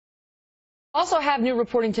Also have new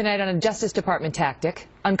reporting tonight on a Justice Department tactic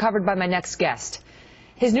uncovered by my next guest.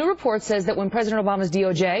 His new report says that when President Obama's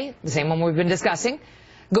DOJ, the same one we've been discussing,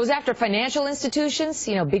 goes after financial institutions,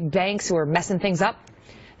 big banks who are messing things up,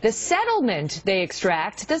 the settlement they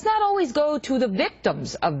extract does not always go to the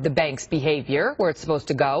victims of the bank's behavior, where it's supposed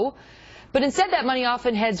to go, but instead that money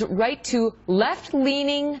often heads right to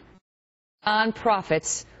left-leaning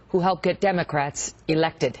nonprofits who help get Democrats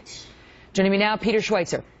elected. Joining me now, Peter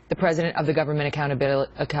Schweizer, the president of the Government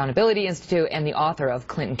Accountability Institute and the author of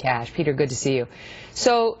Clinton Cash. Peter, good to see you.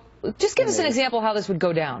 So just give us an example how this would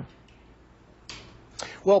go down.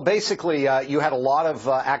 Well, basically, you had a lot of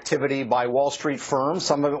activity by Wall Street firms,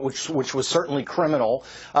 some of it which was certainly criminal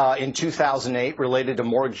in 2008 related to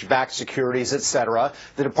mortgage-backed securities, et cetera.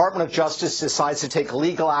 The Department of Justice decides to take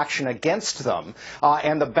legal action against them,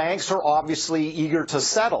 and the banks are obviously eager to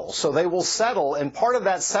settle. So they will settle, and part of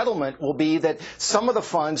that settlement will be that some of the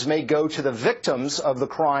funds may go to the victims of the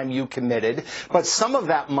crime you committed, but some of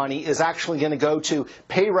that money is actually going to go to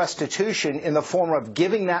pay restitution in the form of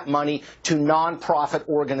giving that money to nonprofit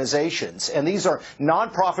organizations. And these are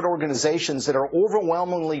nonprofit organizations that are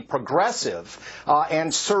overwhelmingly progressive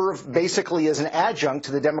and serve basically as an adjunct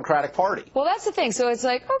to the Democratic Party. Well, that's the thing. So it's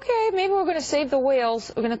like, okay, maybe we're going to save the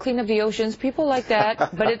whales, we're going to clean up the oceans, people like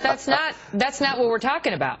that, but that's not what we're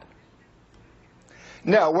talking about.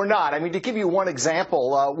 No, we're not. I mean, to give you one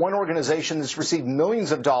example, one organization that's received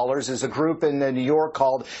millions of dollars is a group in New York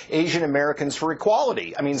called Asian Americans for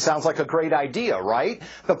Equality. I mean, sounds like a great idea, right?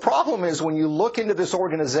 The problem is when you look into this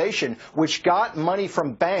organization, which got money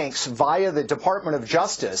from banks via the Department of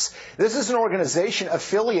Justice, this is an organization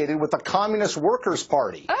affiliated with the Communist Workers'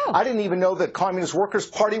 Party. Oh. I didn't even know that Communist Workers'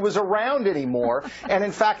 Party was around anymore. And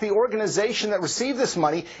in fact, the organization that received this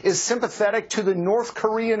money is sympathetic to the North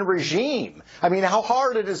Korean regime. I mean, how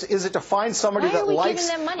hard is it to find somebody that likes,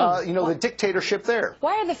 the dictatorship there?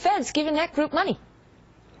 Why are the feds giving that group money?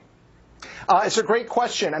 It's a great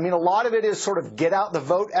question. I mean, a lot of it is sort of get out the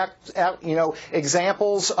vote,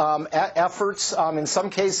 examples, efforts. In some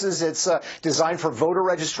cases, it's designed for voter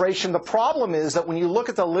registration. The problem is that when you look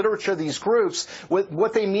at the literature of these groups,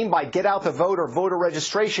 what they mean by get out the vote or voter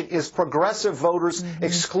registration is progressive voters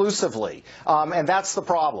exclusively. And that's the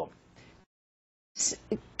problem.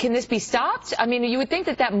 Can this be stopped? I mean, you would think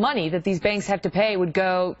that money that these banks have to pay would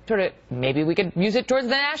go maybe we could use it towards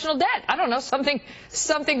the national debt. I don't know, something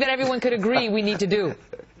that everyone could agree we need to do.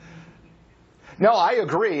 No, I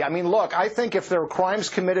agree. I mean, look, I think if there are crimes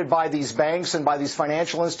committed by these banks and by these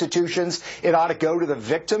financial institutions, it ought to go to the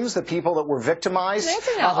victims, the people that were victimized.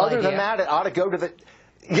 That's a novel idea. Other than that, it ought to go to the...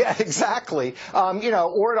 Yeah, exactly. Or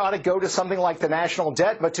it ought to go to something like the national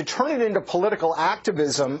debt. But to turn it into political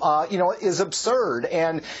activism, is absurd.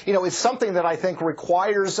 And, it's something that I think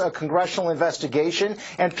requires a congressional investigation.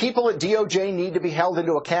 And people at DOJ need to be held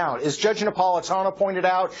into account. As Judge Napolitano pointed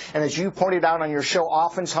out, and as you pointed out on your show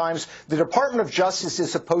oftentimes, the Department of Justice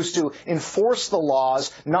is supposed to enforce the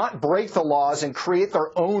laws, not break the laws and create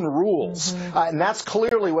their own rules. And that's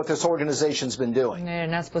clearly what this organization's been doing. They're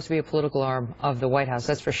not supposed to be a political arm of the White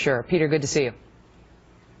House. That's for sure. Peter, good to see you.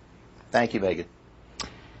 Thank you, Megyn.